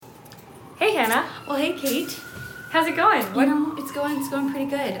Hey, Hannah. Well, hey, Kate. How's it going? It's going pretty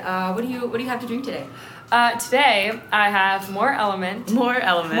good. What do you have to drink today? Today, I have more Element. More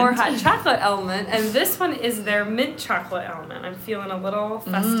Element. More hot chocolate Element. And this one is their mint chocolate Element. I'm feeling a little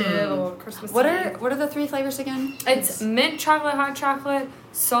festive, a little Christmas. What are the three flavors again? It's mint chocolate hot chocolate,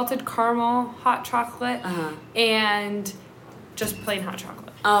 salted caramel hot chocolate, and just plain hot chocolate.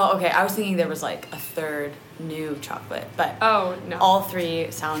 Oh, okay. I was thinking there was like a third new chocolate, but oh no, all three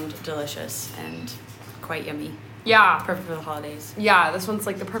sound delicious and quite yummy. Yeah, Perfect for the holidays. Yeah, this one's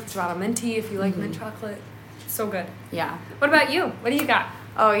like the perfect amount of minty if you like mint chocolate. So good. Yeah. What about you? What do you got?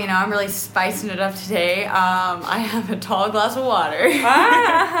 Oh, I'm really spicing it up today. I have a tall glass of water.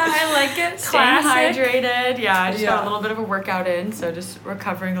 I like it. Staying Classic. hydrated. Yeah, I just got a little bit of a workout in, so just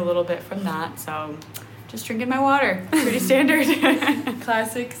recovering a little bit from that. So just drinking my water. Pretty standard.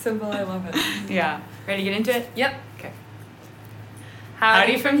 Classic, simple, I love it. Yeah. Ready to get into it? Yep. Okay.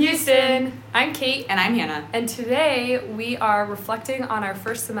 Howdy from Houston. I'm Kate. And I'm Hannah. And today we are reflecting on our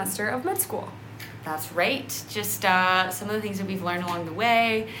first semester of med school. That's right. Just some of the things that we've learned along the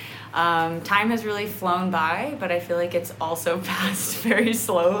way. Time has really flown by, but I feel like it's also passed very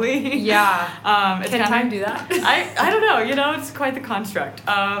slowly. Yeah. Can time do that? I don't know. It's quite the construct.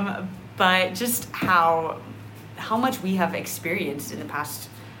 But just how much we have experienced in the past,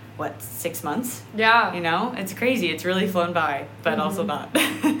 6 months? Yeah. It's crazy. It's really flown by, but also not.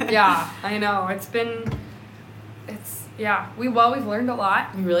 Yeah, I know. We've learned a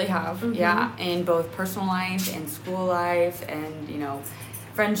lot. We really have. Yeah. In both personal life and school life and,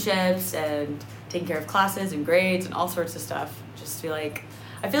 friendships and taking care of classes and grades and all sorts of stuff.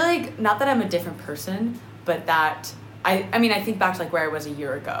 I feel like not that I'm a different person, but that I think back to where I was a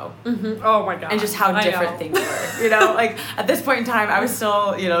year ago. Mm-hmm. Oh my God. And just how different things were. At this point in time, I was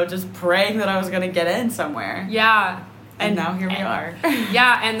still, just praying that I was going to get in somewhere. Yeah. And now here we are.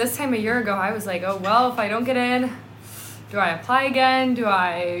 Yeah. And this time a year ago, I was like, oh, well, if I don't get in, do I apply again? Do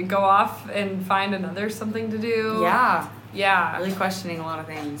I go off and find another something to do? Yeah. Yeah. Really questioning a lot of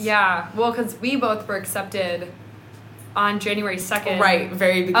things. Yeah. Well, because we both were accepted on January 2nd. Right.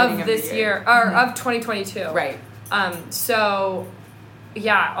 Very beginning of this year. Or of 2022. Right. So,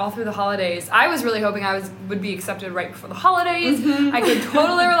 yeah, all through the holidays. I was really hoping I would be accepted right before the holidays. I could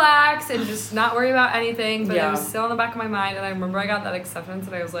totally relax and just not worry about anything. But it was still in the back of my mind. And I remember I got that acceptance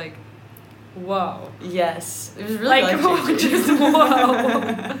and I was like, whoa. Yes. It was really life-changing. Just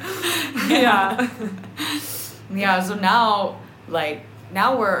whoa. Yeah. Yeah, so now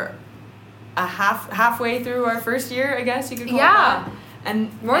we're halfway through our first year, I guess you could call it that.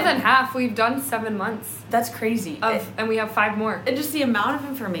 And more than half. We've done 7 months. That's crazy. And we have 5 more. And just the amount of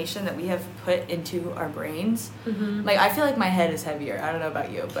information that we have put into our brains. I feel like my head is heavier. I don't know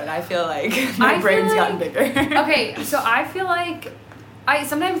about you, but I feel like my brain's gotten bigger. Okay, so I feel like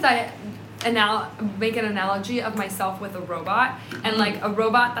sometimes I make an analogy of myself with a robot, and a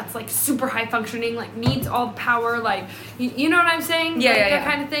robot that's super high functioning, needs all the power, you know what I'm saying? That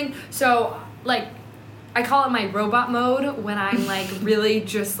kind of thing. So I call it my robot mode when I'm really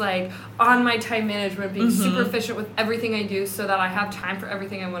just on my time management, being super efficient with everything I do so that I have time for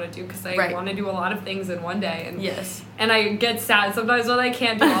everything I want to do, because I want to do a lot of things in one day. And and I get sad sometimes when I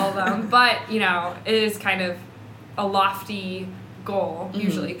can't do all of them. But, it is kind of a lofty goal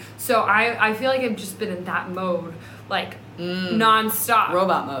usually. So I feel like I've just been in that mode nonstop.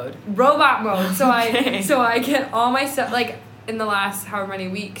 Robot mode. So I get all my stuff in the last however many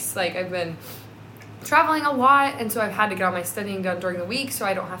weeks I've been traveling a lot, and so I've had to get all my studying done during the week so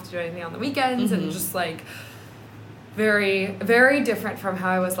I don't have to do anything on the weekends, and just very, very different from how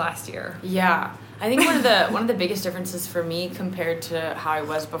I was last year. Yeah. I think one of the biggest differences for me compared to how I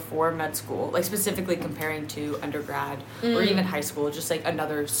was before med school, specifically comparing to undergrad or even high school, just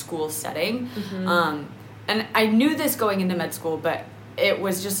another school setting. And I knew this going into med school, but it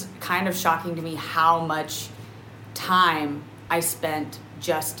was just kind of shocking to me how much time I spent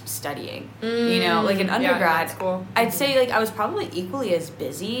just studying. In undergrad, cool. I'd say I was probably equally as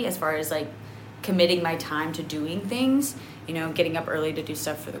busy as far as committing my time to doing things, getting up early to do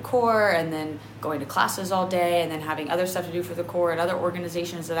stuff for the Corps, and then going to classes all day, and then having other stuff to do for the Corps and other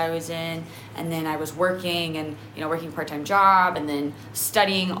organizations that I was in, and then I was working and, working a part-time job, and then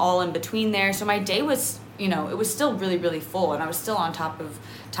studying all in between there. So my day was, it was still really, really full, and I was still on top of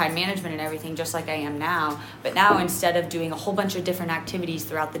time management and everything just like I am now. But now, instead of doing a whole bunch of different activities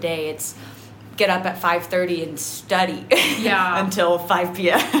throughout the day, it's get up at 5:30 and study until 5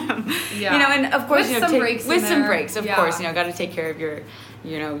 p.m. And of course, with some breaks, of course, got to take care of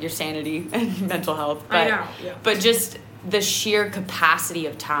your sanity and mental health. But, I know. Yeah. But just the sheer capacity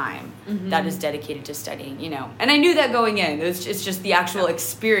of time that is dedicated to studying, you know. And I knew that going in. It's just the actual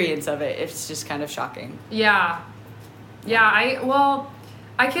experience of it. It's just kind of shocking. Yeah.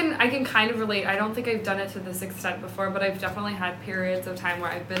 I can kind of relate. I don't think I've done it to this extent before, but I've definitely had periods of time where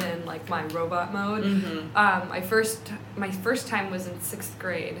I've been in like my robot mode. My first time was in 6th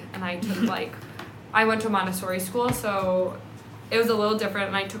grade, and I took I went to Montessori school, so it was a little different,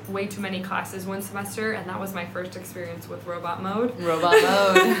 and I took way too many classes one semester, and that was my first experience with robot mode.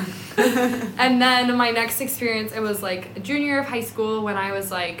 And then my next experience, it was like a junior year of high school when I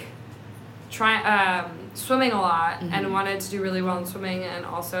was like swimming a lot and wanted to do really well in swimming and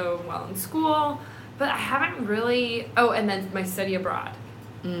also well in school, but I haven't really. Oh, and then my study abroad.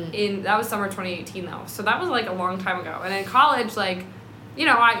 That was summer 2018 though, so that was like a long time ago. And in college, like, you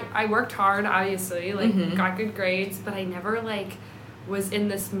know, I worked hard, obviously, like got good grades, but I never like was in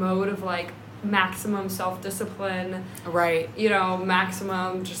this mode of like maximum self-discipline, right? You know,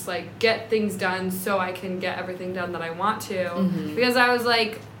 maximum just like get things done so I can get everything done that I want to, because I was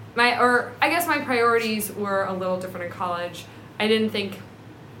like I guess my priorities were a little different in college. I didn't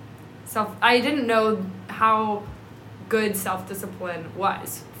know how good self-discipline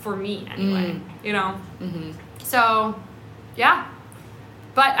was for me anyway, you know? So, yeah.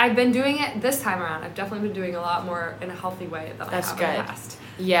 But I've been doing it this time around. I've definitely been doing a lot more in a healthy way than I have in the past.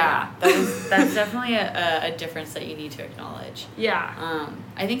 Yeah. That's definitely a difference that you need to acknowledge. Yeah.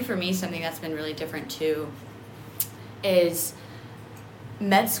 I think for me, something that's been really different too is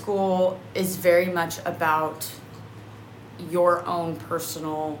med school is very much about your own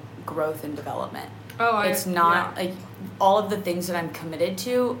personal growth and development. It's not like all of the things that I'm committed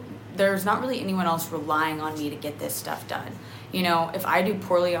to, there's not really anyone else relying on me to get this stuff done. You know, if I do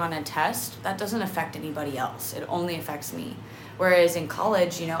poorly on a test, that doesn't affect anybody else. It only affects me. Whereas in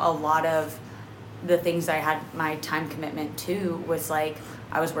college, you know, a lot of the things I had my time commitment to was like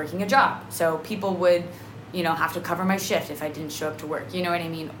I was working a job. So people would, you know, have to cover my shift if I didn't show up to work. You know what I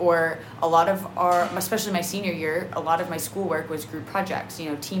mean? Or a lot of especially my senior year, a lot of my schoolwork was group projects, you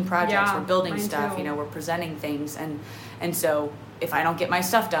know, team projects. Yeah, we're building stuff, you know, we're presenting things. And so if I don't get my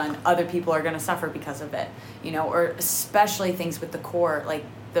stuff done, other people are going to suffer because of it, you know, or especially things with the core, like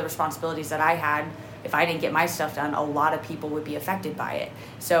the responsibilities that I had. If I didn't get my stuff done, a lot of people would be affected by it.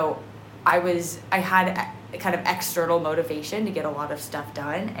 So I had kind of external motivation to get a lot of stuff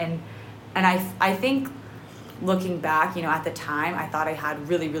done. And I think looking back, you know, at the time, I thought I had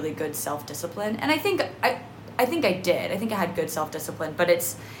really, really good self-discipline. And I think I did. I think I had good self-discipline, but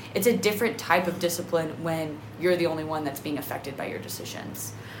it's a different type of discipline when you're the only one that's being affected by your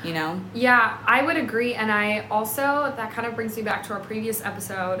decisions, you know? Yeah, I would agree. And I also, that kind of brings me back to our previous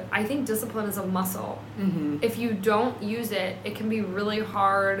episode. I think discipline is a muscle. If you don't use it, it can be really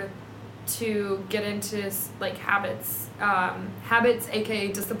hard to get into like habits, aka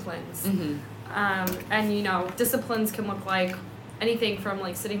disciplines. And you know, disciplines can look like anything from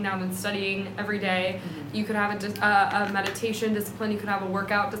like sitting down and studying every day. You could have a meditation discipline. You could have a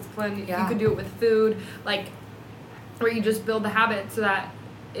workout discipline. You could do it with food, like where you just build the habit so that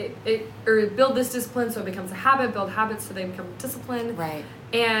or build this discipline so it becomes a habit. Build habits so they become discipline. Right.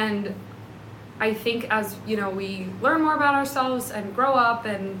 And I think as you know, we learn more about ourselves and grow up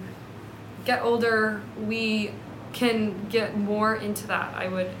and get older, we can get more into that. I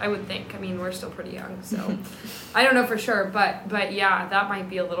would think. I mean, we're still pretty young, so I don't know for sure, but yeah, that might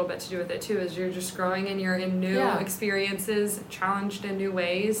be a little bit to do with it too. Is you're just growing and you're in new experiences, challenged in new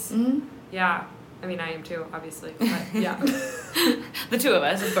ways. Yeah, I mean, I am too, obviously. But yeah, the two of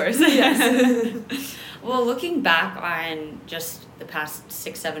us, of course. Yes. Well, looking back on just the past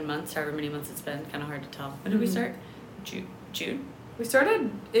 6-7 months, however many months it's been, kind of hard to tell. When did we start? June. We started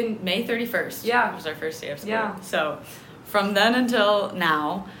in May 31st. Yeah. Was our first day of school. Yeah. So from then until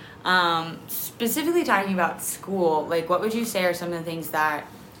now, specifically talking about school, like what would you say are some of the things that,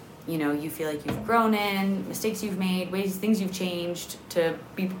 you know, you feel like you've grown in, mistakes you've made, things you've changed to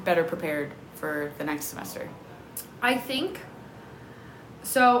be better prepared for the next semester? I think,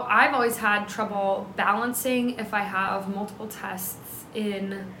 so I've always had trouble balancing if I have multiple tests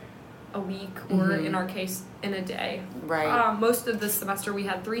in a week or in our case in a day. Right. Most of this semester we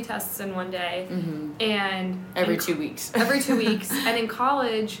had 3 tests in one day, and every 2 weeks. Every 2 weeks. And in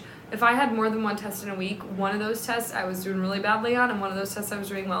college, if I had more than one test in a week, one of those tests I was doing really badly on, and one of those tests I was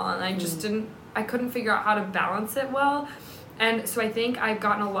doing well on. I just I couldn't figure out how to balance it well. And so I think I've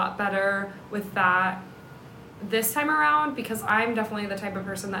gotten a lot better with that this time around, because I'm definitely the type of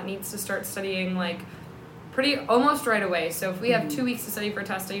person that needs to start studying like almost right away. So if we have 2 weeks to study for a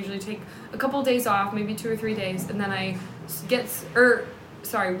test, I usually take a couple of days off, maybe 2 or 3 days, and then I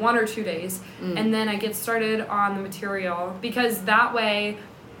 1 or 2 days, and then I get started on the material, because that way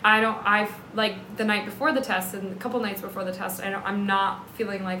like the night before the test and a couple nights before the test, I'm not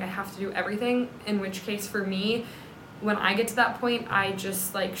feeling like I have to do everything, in which case for me, when I get to that point, I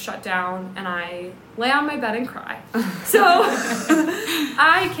just like shut down and I lay on my bed and cry. So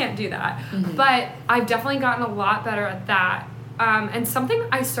I can't do that. But I've definitely gotten a lot better at that. And something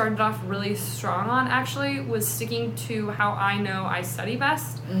I started off really strong on, actually, was sticking to how I know I study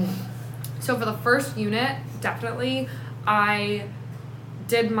best. So for the first unit, definitely, I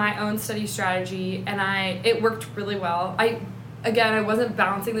did my own study strategy, and it worked really well. I wasn't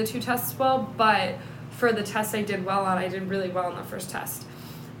balancing the 2 tests well, but for the test I did well on, I did really well on the first test.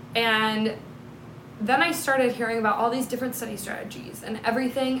 And then I started hearing about all these different study strategies and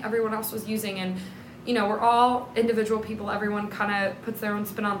everything everyone else was using, and we're all individual people. Everyone kind of puts their own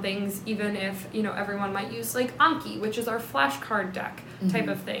spin on things, even if, everyone might use like Anki, which is our flashcard deck type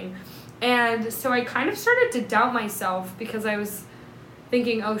of thing. And so I kind of started to doubt myself, because I was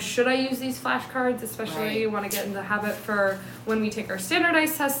thinking, oh, should I use these flashcards? Especially want to get in the habit for when we take our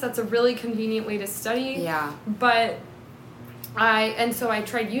standardized tests. That's a really convenient way to study. Yeah. But so I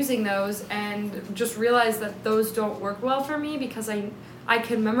tried using those and just realized that those don't work well for me, because I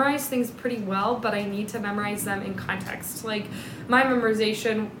can memorize things pretty well, but I need to memorize them in context. Like, my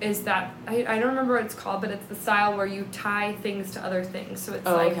memorization is that, I don't remember what it's called, but it's the style where you tie things to other things. So it's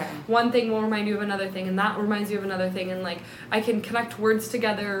one thing will remind you of another thing, and that reminds you of another thing, and like, I can connect words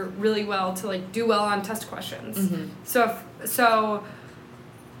together really well to like do well on test questions. So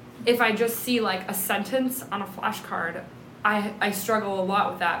if I just see like a sentence on a flashcard, I struggle a lot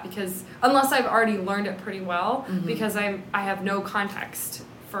with that, because unless I've already learned it pretty well, because I have no context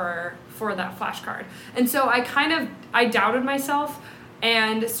for that flashcard. And so I doubted myself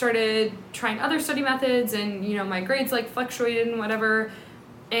and started trying other study methods, and my grades like fluctuated and whatever,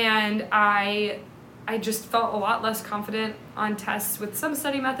 and I just felt a lot less confident on tests with some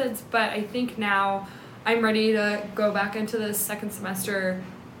study methods. But I think now I'm ready to go back into the second semester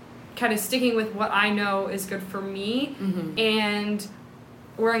kind of sticking with what I know is good for me, and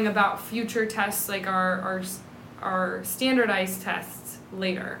worrying about future tests, like our standardized tests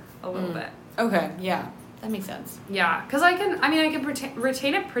later a little bit. Okay, yeah, that makes sense. Yeah, because I can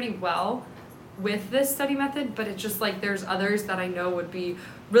retain it pretty well with this study method, but it's just like there's others that I know would be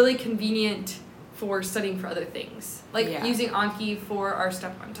really convenient for studying for other things, like using Anki for our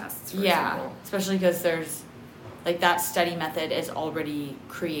step 1 tests, for example. Especially because there's like that study method is already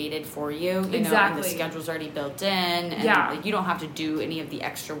created for you, and the schedule's already built in, and like, you don't have to do any of the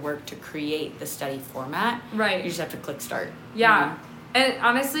extra work to create the study format. Right. You just have to click start. Yeah. And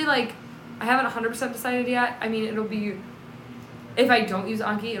honestly, like, I haven't 100% decided yet. I mean, it'll be, if I don't use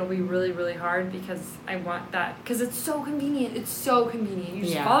Anki, it'll be really, really hard, because I want that, because it's so convenient. It's so convenient. You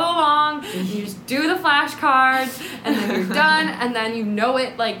just follow along, you just do the flashcards, and then you're done, and then you know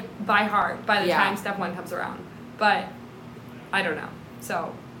it, like, by heart by the time step 1 comes around. But I don't know.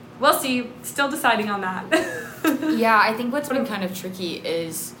 So we'll see. Still deciding on that. Yeah, I think what's been kind of tricky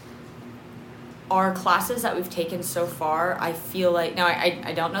is our classes that we've taken so far. I feel like, now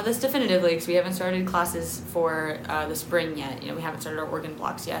I don't know this definitively, because we haven't started classes for the spring yet. We haven't started our organ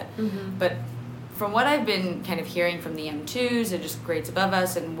blocks yet. But from what I've been kind of hearing from the M2s and just grades above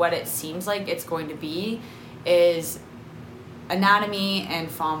us, and what it seems like it's going to be, is anatomy and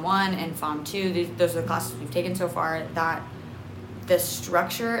Form 1 and Form 2, those are the classes we've taken so far, that the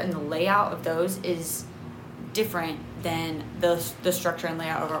structure and the layout of those is different than the structure and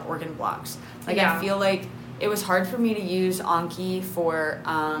layout of our organ blocks. Like, I feel like it was hard for me to use Anki for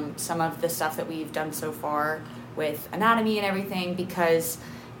some of the stuff that we've done so far with anatomy and everything, because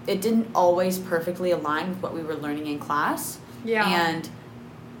it didn't always perfectly align with what we were learning in class. Yeah. And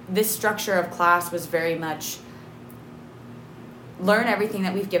this structure of class was very much learn everything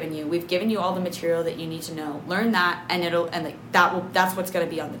that we've given you. We've given you all the material that you need to know. Learn that, and that's what's going to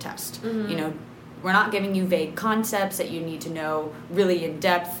be on the test. We're not giving you vague concepts that you need to know really in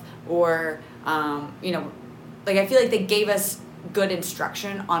depth, or like, I feel like they gave us good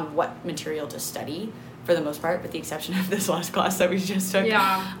instruction on what material to study for the most part, with the exception of this last class that we just took.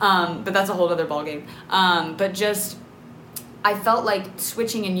 Yeah. But that's a whole other ballgame. But just, I felt like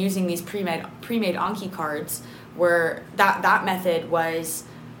switching and using these pre-made Anki cards, where that method was,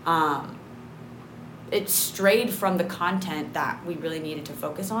 it strayed from the content that we really needed to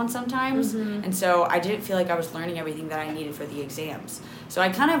focus on sometimes. And so I didn't feel like I was learning everything that I needed for the exams. So I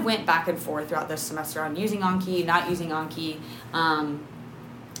kind of went back and forth throughout this semester on using Anki, not using Anki.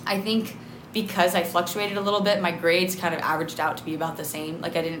 I think because I fluctuated a little bit, my grades kind of averaged out to be about the same.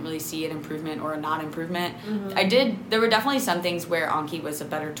 Like, I didn't really see an improvement or a non-improvement. There were definitely some things where Anki was a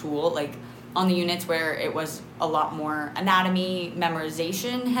better tool, like on the units where it was a lot more anatomy,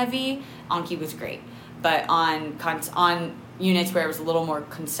 memorization heavy, Anki was great. But on units where it was a little more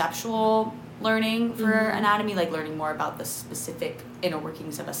conceptual learning for anatomy, like learning more about the specific inner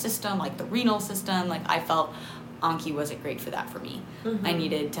workings of a system, like the renal system, like I felt Anki wasn't great for that for me. I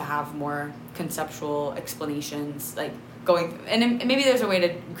needed to have more conceptual explanations, like and maybe there's a way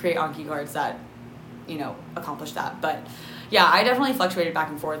to create Anki cards that, accomplish that. But yeah, I definitely fluctuated back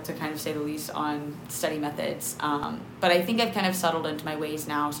and forth, to kind of say the least, on study methods. But I think I've kind of settled into my ways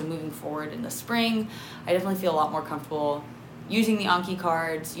now. So moving forward in the spring, I definitely feel a lot more comfortable using the Anki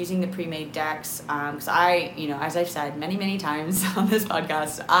cards, using the pre-made decks, because I, as I've said many, many times on this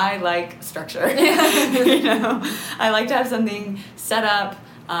podcast, I like structure. I like to have something set up,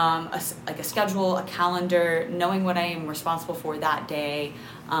 like a schedule, a calendar, knowing what I am responsible for that day,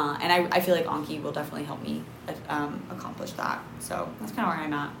 and I feel like Anki will definitely help me accomplish that. So that's kind of where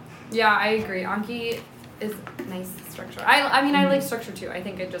I'm at. Yeah, I agree. Anki is nice structure. I mean, I like structure too. I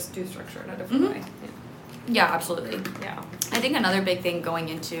think I just do structure in a different way. Yeah, absolutely. Yeah. I think another big thing going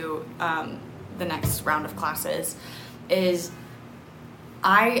into the next round of classes is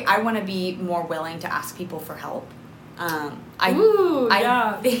I want to be more willing to ask people for help.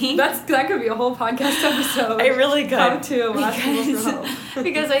 I think that could be a whole podcast episode. I really could. How to ask people for help.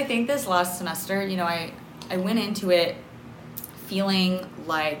 Because I think this last semester, I went into it feeling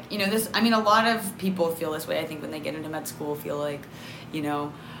like, a lot of people feel this way. I think when they get into med school, feel like,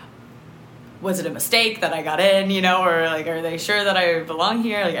 was it a mistake that I got in, or like, are they sure that I belong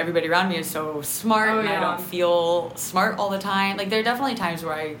here? Like, everybody around me is so smart, and I don't feel smart all the time. Like, there are definitely times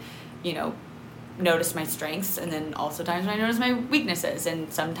where I, notice my strengths, and then also times when I notice my weaknesses.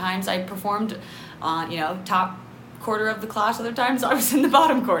 And sometimes I performed on, top quarter of the class. Other times I was in the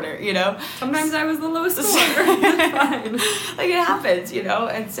bottom quarter, Sometimes I was the lowest scorer. It's fine. Like, it happens,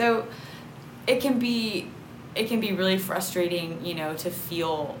 And so it can be really frustrating, to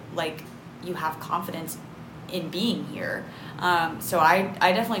feel like you have confidence in being here. So I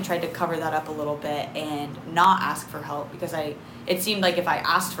definitely tried to cover that up a little bit and not ask for help, because it seemed like if I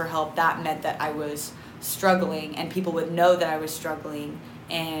asked for help, that meant that I was struggling, and people would know that I was struggling,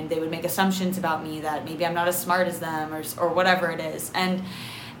 and they would make assumptions about me that maybe I'm not as smart as them, or whatever it is. And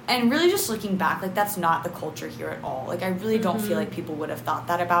really, just looking back, like, that's not the culture here at all. Like, I really don't feel like people would have thought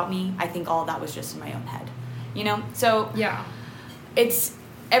that about me. I think all that was just in my own head, So yeah,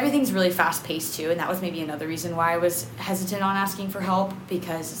 everything's really fast-paced too, and that was maybe another reason why I was hesitant on asking for help,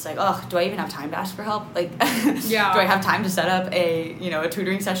 because it's like, oh, do I even have time to ask for help? Like, do I have time to set up a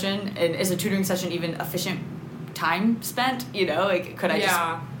tutoring session? And is a tutoring session even efficient time spent? Like, could I just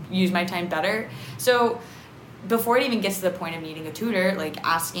use my time better? So before it even gets to the point of needing a tutor, like,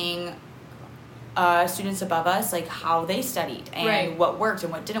 asking students above us, like, how they studied and what worked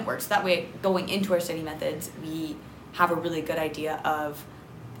and what didn't work. So that way, going into our study methods, we have a really good idea of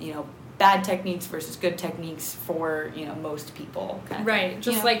bad techniques versus good techniques for, most people. Kind of right. Thing,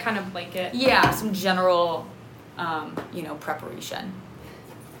 just like kind of blanket. Yeah, some general, preparation.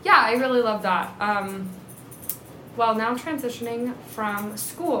 Yeah, I really love that. Well, now transitioning from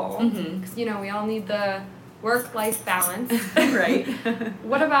school, because, we all need the work-life balance. Right.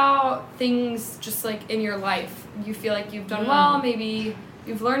 What about things just like in your life? You feel like you've done well, maybe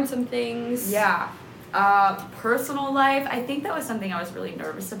you've learned some things. Yeah. Personal life, I think that was something I was really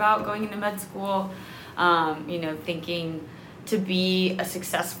nervous about going into med school. Thinking to be a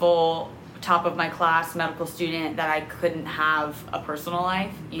successful top of my class medical student that I couldn't have a personal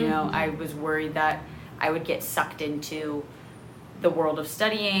life. I was worried that I would get sucked into the world of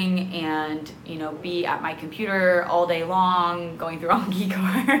studying and, be at my computer all day long going through Anki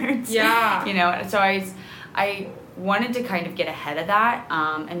cards. Yeah. So I wanted to kind of get ahead of that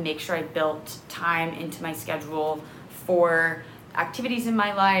and make sure I built time into my schedule for activities in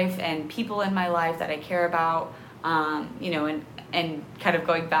my life and people in my life that I care about, and kind of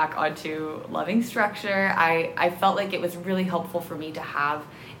going back onto loving structure. I felt like it was really helpful for me to have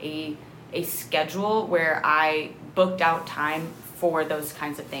a schedule where I booked out time for those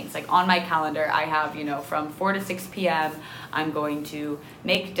kinds of things. Like, on my calendar, I have, from 4 to 6 p.m., I'm going to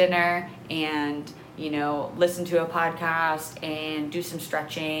make dinner and listen to a podcast and do some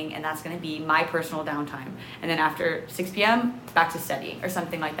stretching, and that's going to be my personal downtime. And then after 6 p.m., back to studying or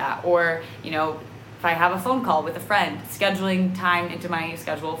something like that. Or, if I have a phone call with a friend, scheduling time into my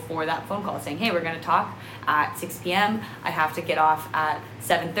schedule for that phone call, saying, hey, we're going to talk at 6 p.m. I have to get off at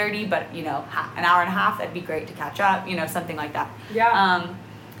 7:30, but, an hour and a half, that'd be great to catch up, something like that. Yeah.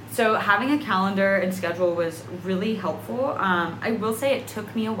 So having a calendar and schedule was really helpful. I will say it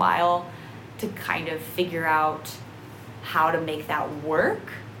took me a while to kind of figure out how to make that work.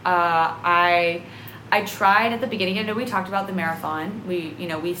 I tried at the beginning. I know we talked about the marathon.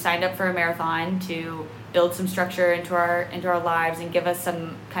 We signed up for a marathon to build some structure into our lives and give us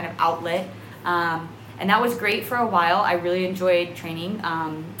some kind of outlet. And that was great for a while. I really enjoyed training.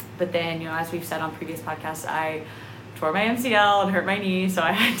 But then, as we've said on previous podcasts, I tore my MCL and hurt my knee, so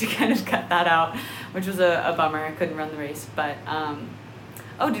I had to kind of cut that out, which was a bummer. I couldn't run the race. But,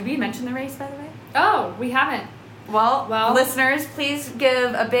 did we mention the race, by the way? Oh, we haven't. Well, listeners, please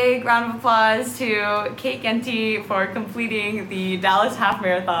give a big round of applause to Kate Genty for completing the Dallas Half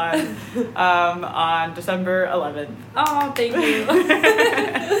Marathon on December 11th. Oh, thank you.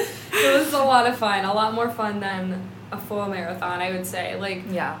 It was a lot of fun. A lot more fun than a full marathon, I would say.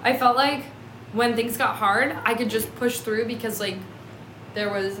 I felt like when things got hard, I could just push through because,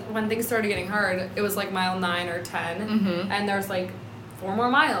 when things started getting hard, it was, mile 9 or 10. Mm-hmm. And there's, 4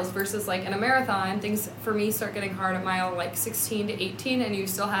 more miles versus in a marathon, things for me start getting hard at mile 16 to 18, and you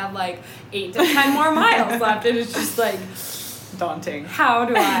still have 8 to 10 more miles left, and it's just daunting. How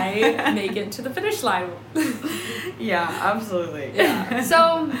do I make it to the finish line? Yeah, absolutely. Yeah.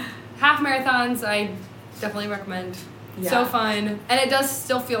 So half marathons, I definitely recommend. Yeah. So fun, and it does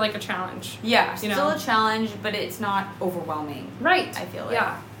still feel like a challenge. Yeah, still a challenge, but it's not overwhelming. Right. I feel like.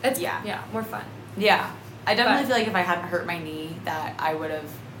 Yeah. It's more fun. Yeah. I definitely feel like if I hadn't hurt my knee, that I would have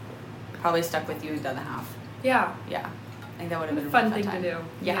probably stuck with you and done the half. Yeah. Yeah. I think that would have been a fun fun thing time to do.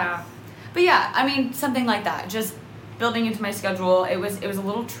 Yeah. But yeah, I mean, something like that. Just building into my schedule. It was a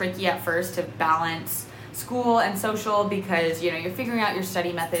little tricky at first to balance school and social because, you're figuring out your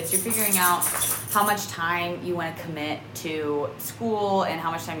study methods. You're figuring out how much time you want to commit to school and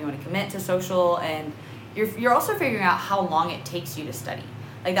how much time you want to commit to social. And you're also figuring out how long it takes you to study.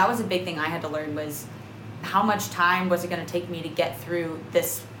 That was a big thing I had to learn was how much time was it going to take me to get through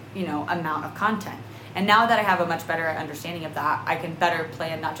this, amount of content. And now that I have a much better understanding of that, I can better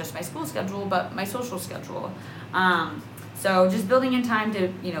plan not just my school schedule, but my social schedule. So just building in time to,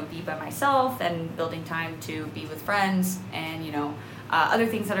 be by myself and building time to be with friends and, other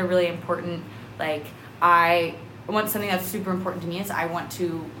things that are really important. I want something that's super important to me is I want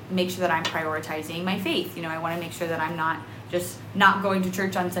to make sure that I'm prioritizing my faith. I want to make sure that I'm not going to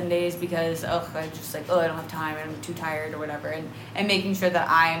church on Sundays because, I don't have time and I'm too tired or whatever. And making sure that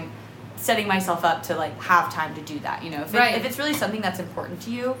I'm setting myself up to, have time to do that. If it's really something that's important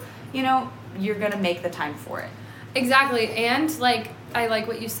to you, you're going to make the time for it. Exactly. And, I like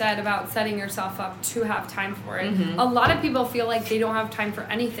what you said about setting yourself up to have time for it. Mm-hmm. A lot of people feel like they don't have time for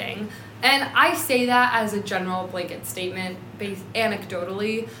anything. And I say that as a general blanket statement based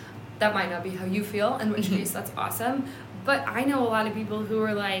anecdotally. That might not be how you feel, in which case that's awesome. But I know a lot of people who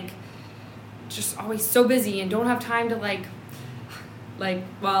are just always so busy and don't have time to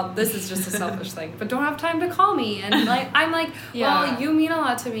this is just a selfish thing, but don't have time to call me. And I'm well, you mean a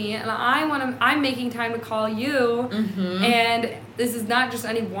lot to me, and I'm making time to call you. Mm-hmm. And this is not just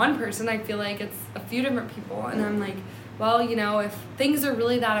any one person. I feel like it's a few different people. And I'm if things are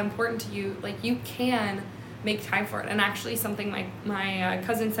really that important to you, you can make time for it. And actually something my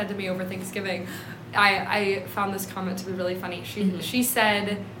cousin said to me over Thanksgiving, I found this comment to be really funny. She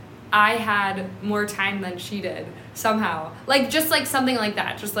said I had more time than she did somehow. Something like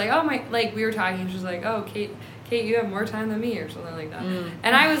that. Just we were talking, she's like, "Oh, Kate, you have more time than me," or something like that. Mm.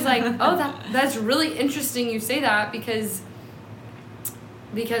 And I was like, "Oh, that's really interesting you say that because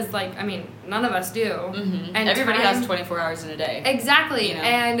none of us do." Mm-hmm. And everybody has 24 hours in a day. Exactly.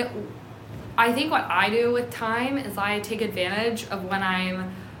 And I think what I do with time is I take advantage of when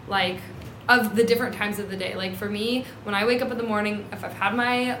I'm of the different times of the day. For me, when I wake up in the morning, if I've had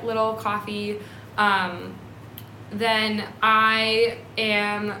my little coffee, then I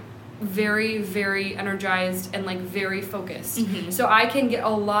am very, very energized and very focused. Mm-hmm. So I can get a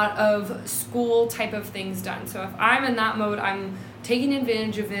lot of school type of things done. So if I'm in that mode, I'm taking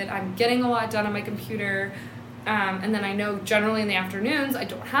advantage of it. I'm getting a lot done on my computer. And then I know generally in the afternoons, I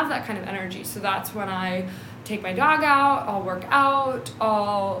don't have that kind of energy. So that's when I take my dog out, I'll work out,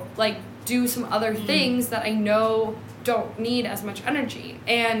 I'll do some other things that I know don't need as much energy.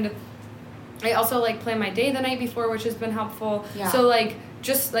 And I also plan my day the night before, which has been helpful. Yeah. So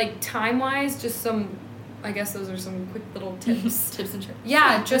just time wise, just some, I guess those are some quick little tips. Tips and tricks.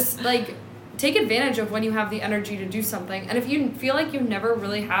 Yeah, just take advantage of when you have the energy to do something. And if you feel like you never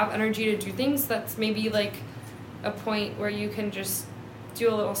really have energy to do things, that's maybe a point where you can just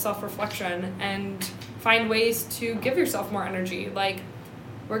do a little self-reflection and find ways to give yourself more energy.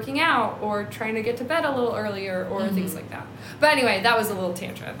 working out or trying to get to bed a little earlier or things like that. But anyway, that was a little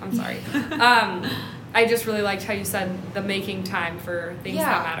tangent. I'm sorry. I just really liked how you said the making time for things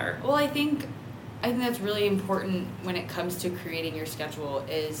that matter. Well, I think that's really important when it comes to creating your schedule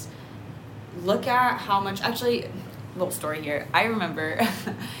is look at how much, actually, little story here. I remember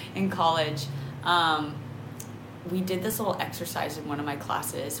in college, we did this little exercise in one of my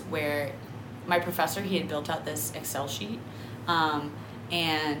classes where my professor, he had built out this Excel sheet,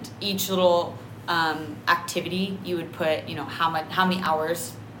 and each little activity you would put, how many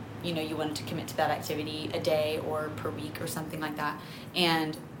hours, you wanted to commit to that activity a day or per week or something like that.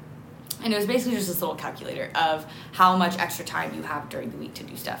 And it was basically just this little calculator of how much extra time you have during the week to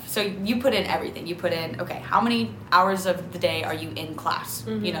do stuff. So you put in everything. You put in, okay, how many hours of the day are you in class?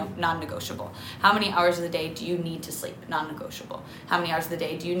 Non-negotiable. How many hours of the day do you need to sleep? Non-negotiable. How many hours of the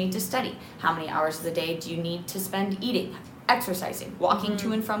day do you need to study? How many hours of the day do you need to spend eating, exercising, walking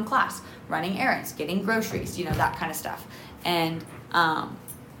to and from class, running errands, getting groceries, that kind of stuff.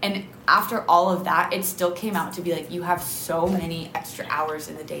 And after all of that, it still came out to be like you have so many extra hours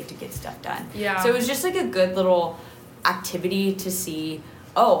in the day to get stuff done. Yeah. So it was just like a good little activity to see,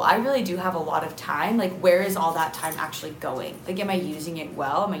 oh, I really do have a lot of time. Like, where is all that time actually going? Like, am I using it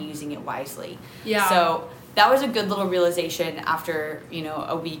well? Am I using it wisely? Yeah. So that was a good little realization after,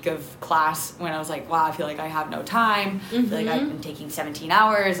 a week of class when I was like, wow, I feel like I have no time. I feel like I've been taking 17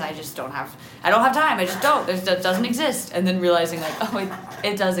 hours and I don't have time. I just don't. It doesn't exist. And then realizing like, oh,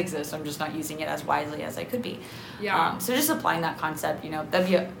 it does exist. I'm just not using it as wisely as I could be. Yeah. So just applying that concept, that'd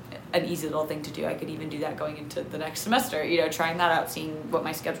be an easy little thing to do. I could even do that going into the next semester, trying that out, seeing what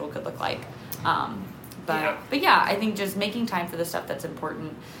my schedule could look like. But yeah, I think just making time for the stuff that's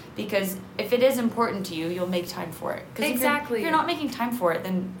important, because if it is important to you, you'll make time for it. Exactly. If you're not making time for it,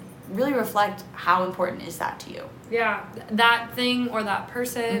 then really reflect how important is that to you. Yeah, that thing or that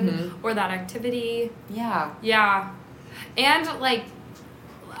person or that activity. Yeah. Yeah. And like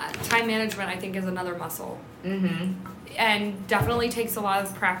time management, I think, is another muscle. And definitely takes a lot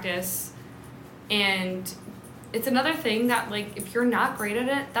of practice. And it's another thing that, like, if you're not great at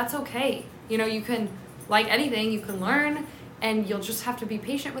it, that's okay. You can, like anything, you can learn, and you'll just have to be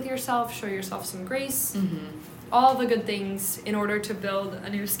patient with yourself, show yourself some grace, all the good things in order to build a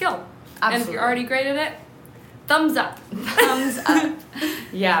new skill. Absolutely. And if you're already great at it, thumbs up. Thumbs up.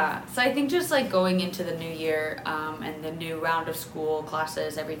 Yeah. So I think just like going into the new year and the new round of school,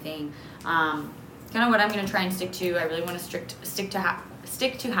 classes, everything, kind of what I'm going to try and stick to. I really want to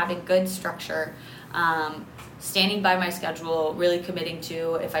stick to having good structure, standing by my schedule, really committing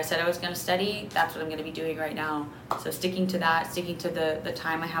to, if I said I was going to study, that's what I'm going to be doing right now. So sticking to that, sticking to the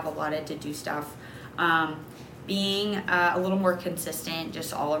time I have allotted to do stuff, being a little more consistent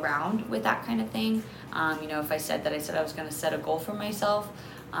just all around with that kind of thing. If I said I was going to set a goal for myself,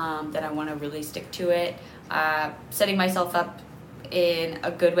 then I want to really stick to it. Setting myself up in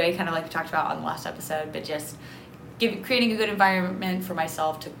a good way, kind of like we talked about on the last episode, but just creating a good environment for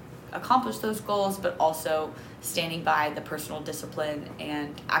myself to accomplish those goals, but also standing by the personal discipline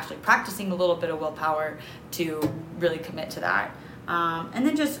and actually practicing a little bit of willpower to really commit to that. And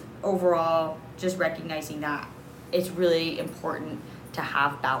then just overall, just recognizing that it's really important to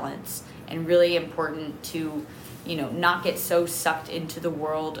have balance and really important to, not get so sucked into the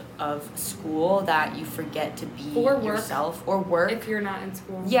world of school that you forget to be yourself or work. If you're not in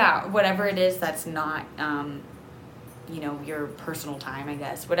school. Yeah, whatever it is that's not, your personal time, I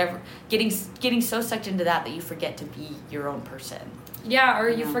guess. Whatever, getting so sucked into that you forget to be your own person. Yeah, or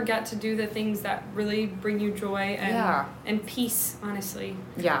you forget to do the things that really bring you joy and peace, honestly.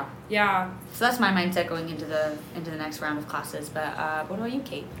 Yeah. Yeah. So that's my mindset going into the next round of classes. But what about you,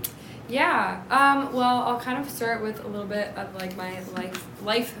 Kate? Yeah. Well, I'll kind of start with a little bit of like my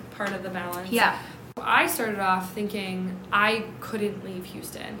life part of the balance. Yeah. I started off thinking I couldn't leave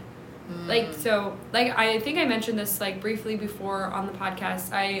Houston. I think I mentioned this briefly before on the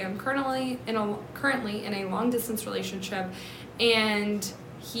podcast. I am currently in a long distance relationship, and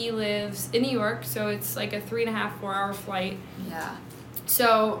he lives in New York, so it's like a 3.5-4 hour flight. Yeah.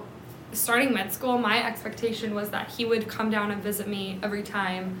 So starting med school, my expectation was that he would come down and visit me every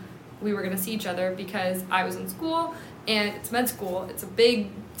time we were going to see each other, because I was in school and it's med school. It's a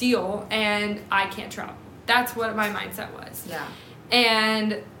big deal and I can't travel. That's what my mindset was. Yeah.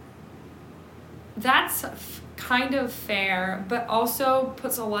 And that's kind of fair, but also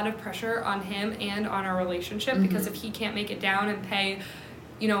puts a lot of pressure on him and on our relationship, because if he can't make it down and pay,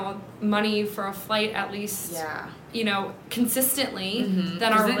 money for a flight at least, consistently,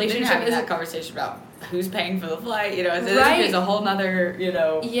 then our relationship is that conversation about who's paying for the flight? You know, Right. it's a whole nother,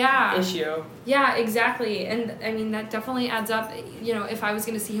 issue. Yeah, exactly. And I mean, that definitely adds up, if I was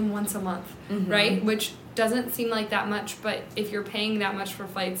going to see him once a month, right? Which doesn't seem like that much, but if you're paying that much for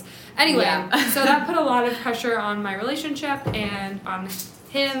flights. Anyway, so that put a lot of pressure on my relationship and on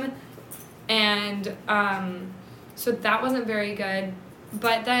him. And so that wasn't very good.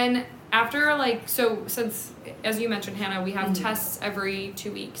 But then after, since, as you mentioned, Hannah, we have tests every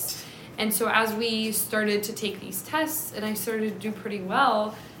 2 weeks. And so as we started to take these tests, and I started to do pretty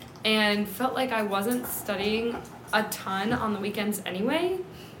well, and felt like I wasn't studying a ton on the weekends anyway,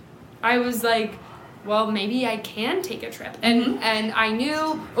 I was like, well, maybe I can take a trip. And I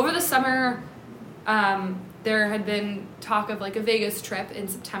knew over the summer there had been talk of like a Vegas trip in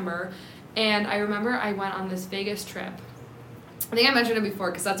September, and I remember I went on this Vegas trip. I think I mentioned it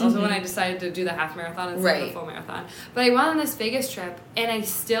before because that's also when I decided to do the half marathon instead of the full marathon. But I went on this Vegas trip, and I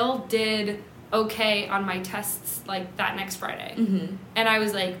still did okay on my tests like that next Friday. And I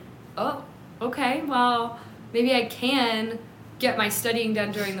was like, oh, okay, well, maybe I can get my studying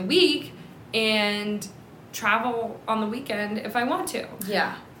done during the week and travel on the weekend if I want to.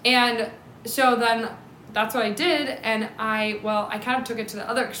 Yeah. And so then that's what I did, and I kind of took it to the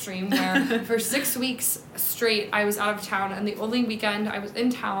other extreme where for 6 weeks straight I was out of town, and the only weekend I was in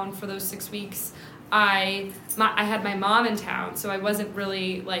town for those 6 weeks I had my mom in town, so I wasn't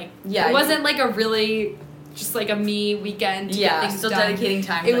really it wasn't like a really just like a me weekend to get things still done. Dedicating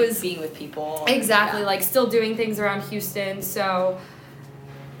time it to was being with people. Exactly, like still doing things around Houston, so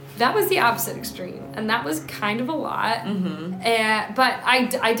that was the opposite extreme, and that was kind of a lot. But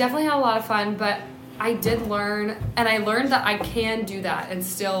I definitely had a lot of fun, but I did learn, and I learned that I can do that and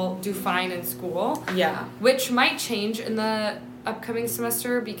still do fine in school. Yeah. Which might change in the upcoming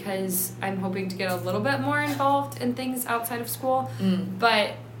semester because I'm hoping to get a little bit more involved in things outside of school.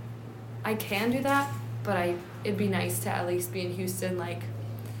 But I can do that, but it'd be nice to at least be in Houston like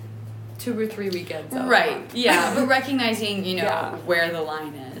 2 or 3 weekends. Right. Yeah. But recognizing, where the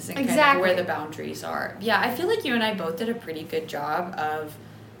line is and kind of where the boundaries are. Yeah. I feel like you and I both did a pretty good job of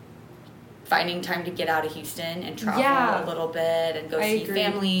finding time to get out of Houston and travel a little bit and go see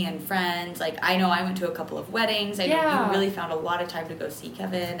family and friends. Like, I know I went to a couple of weddings. I know you really found a lot of time to go see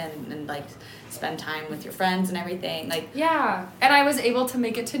Kevin and like spend time with your friends and everything. Like, and I was able to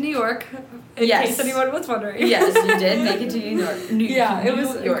make it to New York in case anyone was wondering. Yes, you did make it to New York. It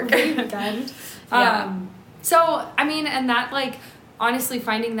was a great weekend. So, I mean, and that like honestly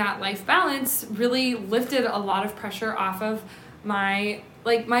finding that life balance really lifted a lot of pressure off of my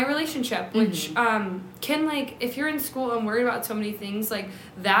relationship, which can like if you're in school and worried about so many things, like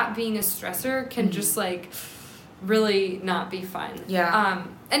that being a stressor can just like really not be fun.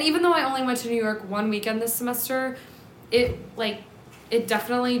 And even though I only went to New York 1 weekend this semester, it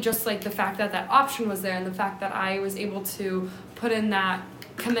definitely just like the fact that option was there and the fact that I was able to put in that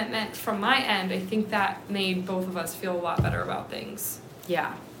commitment from my end, I think that made both of us feel a lot better about things.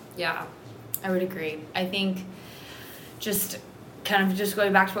 Yeah I would agree. I think just kind of just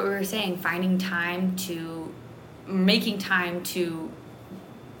going back to what we were saying, making time to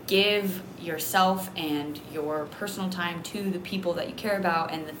give yourself and your personal time to the people that you care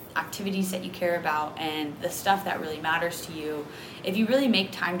about and the activities that you care about and the stuff that really matters to you. If you really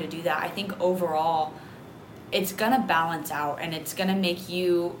make time to do that, I think overall it's going to balance out and it's going to make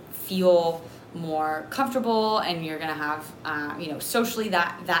you feel more comfortable, and you're going to have, socially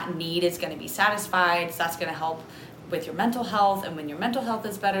that need is going to be satisfied. So that's going to help with your mental health, and when your mental health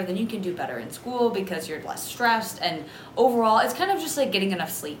is better, then you can do better in school because you're less stressed, and overall it's kind of just like getting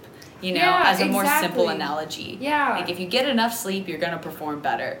enough sleep, as a more simple analogy. Like if you get enough sleep, you're going to perform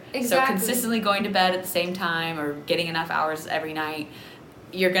better. So consistently going to bed at the same time or getting enough hours every night,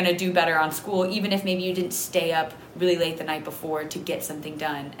 you're going to do better on school, even if maybe you didn't stay up really late the night before to get something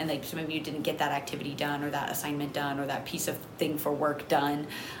done, and so maybe you didn't get that activity done or that assignment done or that piece of thing for work done.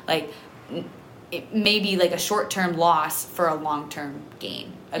 Like, it may be like a short-term loss for a long-term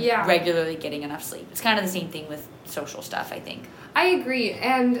gain of regularly getting enough sleep. It's kind of the same thing with social stuff, I think. I agree.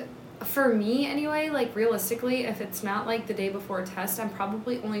 And for me anyway, like realistically, if it's not like the day before a test, I'm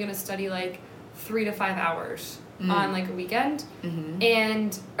probably only going to study like 3 to 5 hours on like a weekend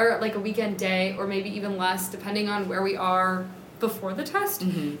or like a weekend day, or maybe even less depending on where we are before the test.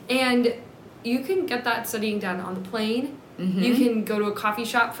 And you can get that studying done on the plane. You can go to a coffee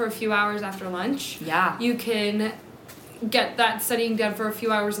shop for a few hours after lunch. You can get that studying done for a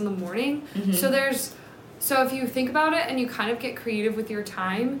few hours in the morning. So if you think about it and you kind of get creative with your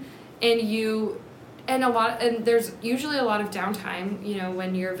time, and there's usually a lot of downtime,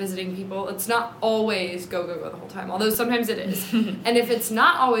 when you're visiting people. It's not always go the whole time, although sometimes it is. And if it's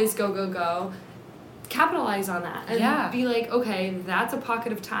not always go, capitalize on that and be like, okay, that's a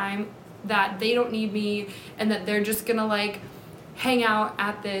pocket of time that they don't need me, and that they're just gonna like hang out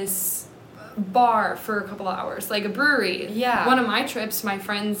at this bar for a couple of hours, like a brewery. Yeah. One of my trips, my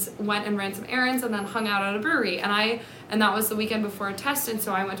friends went and ran some errands and then hung out at a brewery, and that was the weekend before a test, and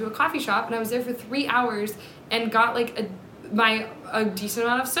so I went to a coffee shop and I was there for 3 hours and got like a decent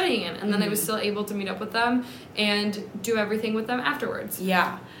amount of studying in, and then I was still able to meet up with them and do everything with them afterwards.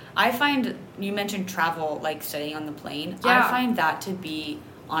 Yeah. I find, you mentioned travel, like studying on the plane. Yeah. I find that to be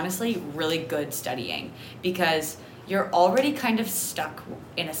honestly really good studying, because you're already kind of stuck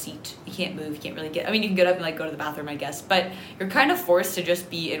in a seat. You can't move, you can't really you can get up and like go to the bathroom, I guess, but you're kind of forced to just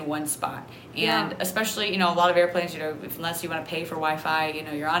be in one spot. And especially, a lot of airplanes, unless you want to pay for Wi-Fi,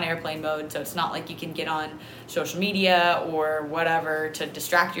 you're on airplane mode, so it's not like you can get on social media or whatever to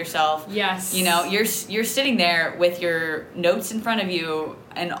distract yourself. Yes. You're sitting there with your notes in front of you,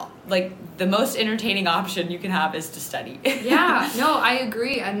 and like the most entertaining option you can have is to study. Yeah, no, I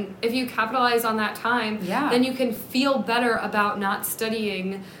agree. And if you capitalize on that time, then you can feel better about not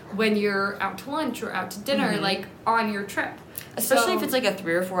studying when you're out to lunch or out to dinner, like on your trip. Especially if it's like a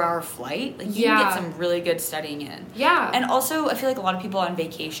 3 or 4 hour flight, like you can get some really good studying in. Yeah. And also, I feel like a lot of people on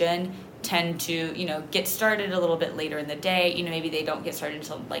vacation tend to, get started a little bit later in the day. Maybe they don't get started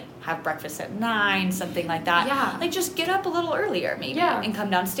until like have breakfast at 9, something like that. Yeah. Like just get up a little earlier maybe and come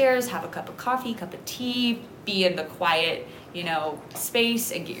downstairs, have a cup of coffee, cup of tea, be in the quiet,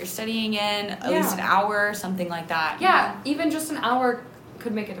 space and get your studying in at least an hour, something like that. Yeah, even just an hour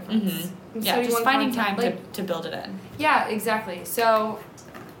could make a difference. Yeah, just finding time to build it in. Yeah, exactly. So,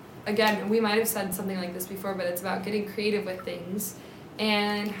 again, we might have said something like this before, but it's about getting creative with things.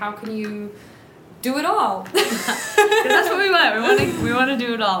 And how can you do it all? That's what we want. We want to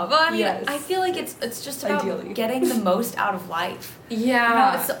do it all. But I mean, I feel like it's just about getting the most out of life.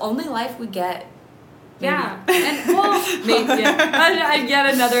 Yeah. It's the only life we get. Maybe. Yeah. And maybe. I'd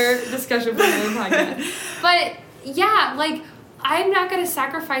get another discussion for another podcast. But yeah, like, I'm not going to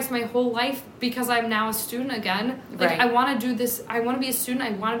sacrifice my whole life because I'm now a student again. Like, I want to do this. I want to be a student.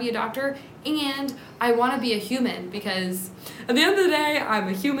 I want to be a doctor. And I want to be a human, because at the end of the day, I'm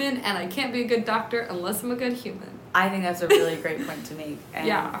a human and I can't be a good doctor unless I'm a good human. I think that's a really great point to make. And,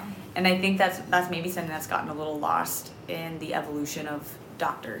 yeah. And I think that's maybe something that's gotten a little lost in the evolution of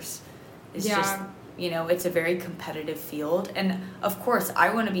doctors. It's just, it's a very competitive field. And of course, I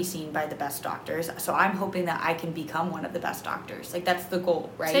want to be seen by the best doctors. So I'm hoping that I can become one of the best doctors. Like, that's the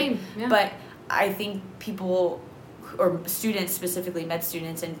goal, right? Same, yeah. But I think people, or students, specifically med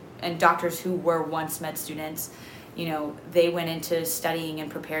students and doctors who were once med students, they went into studying and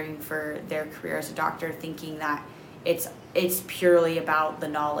preparing for their career as a doctor thinking that it's purely about the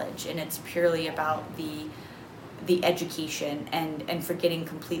knowledge and it's purely about the education, and forgetting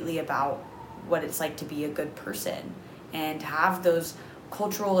completely about what it's like to be a good person and have those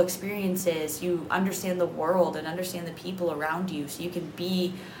cultural experiences. You understand the world and understand the people around you, so you can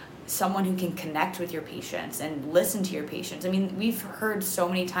be someone who can connect with your patients and listen to your patients. I mean, we've heard so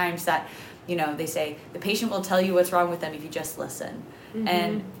many times that, they say the patient will tell you what's wrong with them if you just listen. Mm-hmm.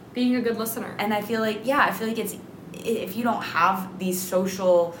 And being a good listener. And I feel like it's, if you don't have these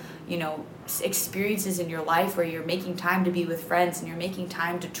social, experiences in your life where you're making time to be with friends and you're making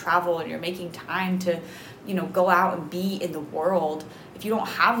time to travel and you're making time to, go out and be in the world, if you don't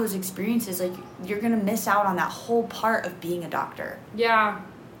have those experiences, like, you're going to miss out on that whole part of being a doctor. Yeah.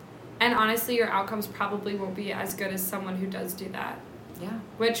 And honestly, your outcomes probably won't be as good as someone who does do that. Yeah.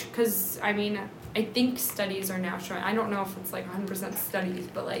 Because, I mean, I think studies are now showing, I don't know if it's like 100% studies,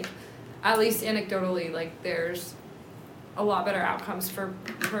 but like, at least anecdotally, like, there's a lot better outcomes for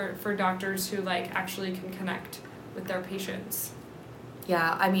doctors who like actually can connect with their patients.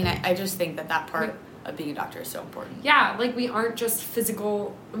 Yeah, I mean, I just think that part of being a doctor is so important. Yeah, like, we aren't just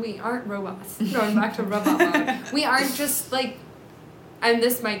physical, we aren't robots. Going back to robot mode. We aren't just like, and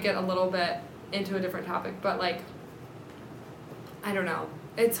this might get a little bit into a different topic, but like, I don't know.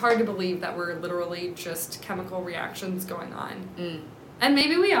 It's hard to believe that we're literally just chemical reactions going on. Mm. And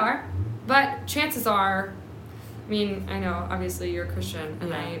maybe we are, but chances are, I mean, I know, obviously you're a Christian,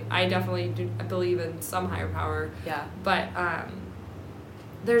 and I definitely do believe in some higher power. Yeah. But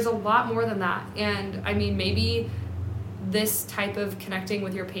there's a lot more than that. And, I mean, maybe this type of connecting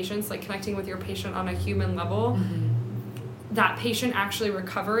with your patients, like connecting with your patient on a human level, that patient actually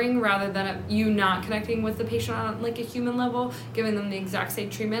recovering rather than you not connecting with the patient on, like, a human level, giving them the exact same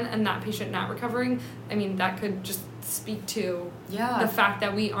treatment, and that patient not recovering, I mean, that could just speak to the fact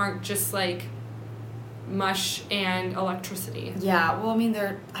that we aren't just, like, mush and electricity. Yeah, well, I mean,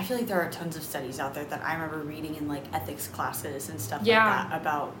 I feel like there are tons of studies out there that I remember reading in like ethics classes and stuff like that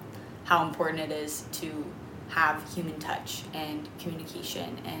about how important it is to have human touch and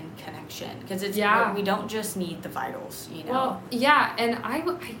communication and connection, because it's we don't just need the vitals, you know. Well, yeah, and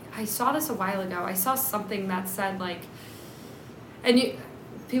I saw this a while ago. I saw something that said like, and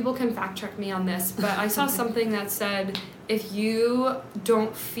people can fact check me on this, but I saw something that said if you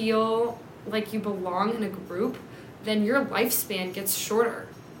don't feel like you belong in a group, then your lifespan gets shorter.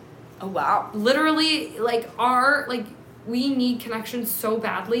 Oh wow! Literally, we need connection so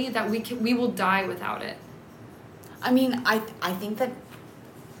badly that we will die without it. I mean, I think that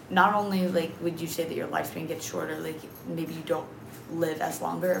not only, like, would you say that your lifespan gets shorter, like, maybe you don't live as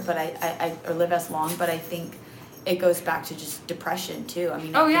longer, but I live as long, but I think it goes back to just depression, too. I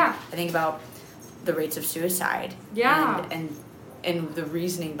mean, I think about the rates of suicide. Yeah. And the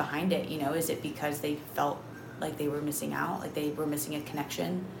reasoning behind it, you know, is it because they felt like they were missing out, like they were missing a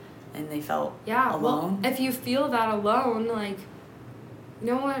connection, and they felt alone? Well, if you feel that alone, like,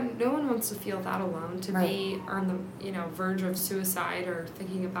 no one wants to feel that alone, to be on the, you know, verge of suicide or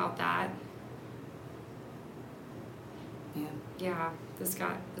thinking about that. Yeah. Yeah, this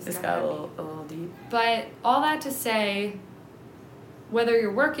got a little deep. But all that to say, whether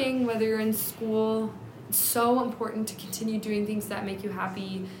you're working, whether you're in school, it's so important to continue doing things that make you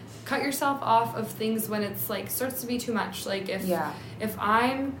happy. Cut yourself off of things when it's like starts to be too much. Like if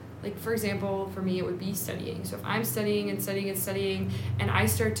I'm, like, for example, for me, it would be studying. So if I'm studying and I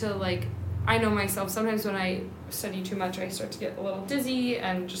start to, like, I know myself, sometimes when I study too much, I start to get a little dizzy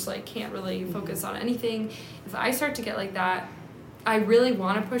and just, like, can't really focus on anything. If I start to get like that, I really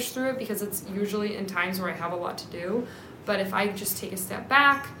want to push through it because it's usually in times where I have a lot to do. But if I just take a step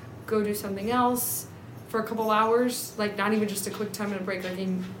back, go do something else for a couple hours, like, not even just a quick 10-minute break, like,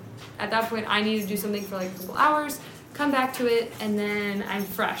 at that point, I need to do something for, like, a couple hours, come back to it, and then I'm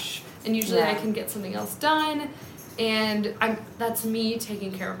fresh. And usually I can get something else done, and that's me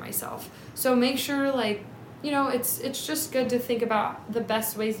taking care of myself. So make sure, like, you know, it's just good to think about the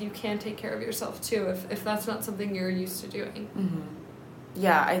best ways you can take care of yourself too, if that's not something you're used to doing. Mm-hmm.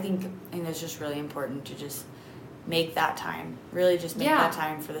 Yeah, I think it's just really important to just make that time. Really just make that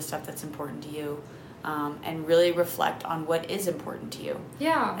time for the stuff that's important to you. And really reflect on what is important to you.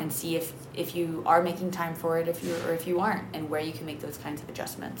 Yeah. And see if you are making time for it, if you aren't, and where you can make those kinds of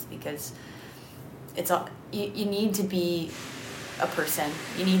adjustments, because you need to be a person.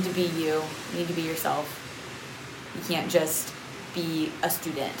 You need to be you. You need to be yourself. You can't just be a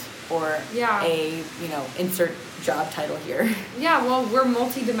student or a, you know, insert job title here. Yeah, well, we're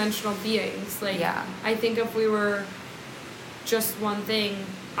multi-dimensional beings. Like, I think if we were just one thing,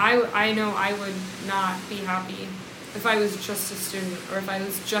 I know I would not be happy if I was just a student, or if I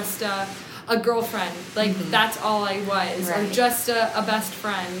was just a girlfriend. Like, that's all I was. Or just a best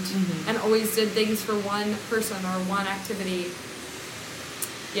friend, and always did things for one person or one activity.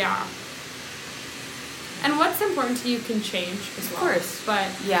 Yeah. And what's important to you can change as well. Of course. But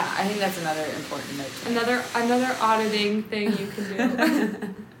yeah, I think that's another important note. Another auditing thing you can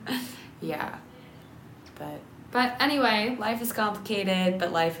do. Yeah. But anyway, life is complicated,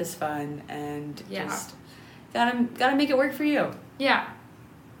 but life is fun, and just gotta make it work for you. Yeah.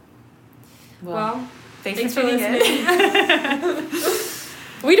 Well, thanks for listening.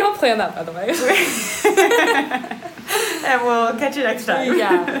 We don't plan that, by the way. And we'll catch you next time.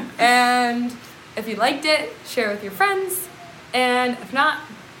 Yeah. And if you liked it, share with your friends. And if not,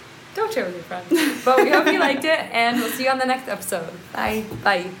 don't share with your friends. But we hope you liked it, and we'll see you on the next episode. Bye.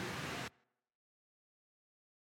 Bye.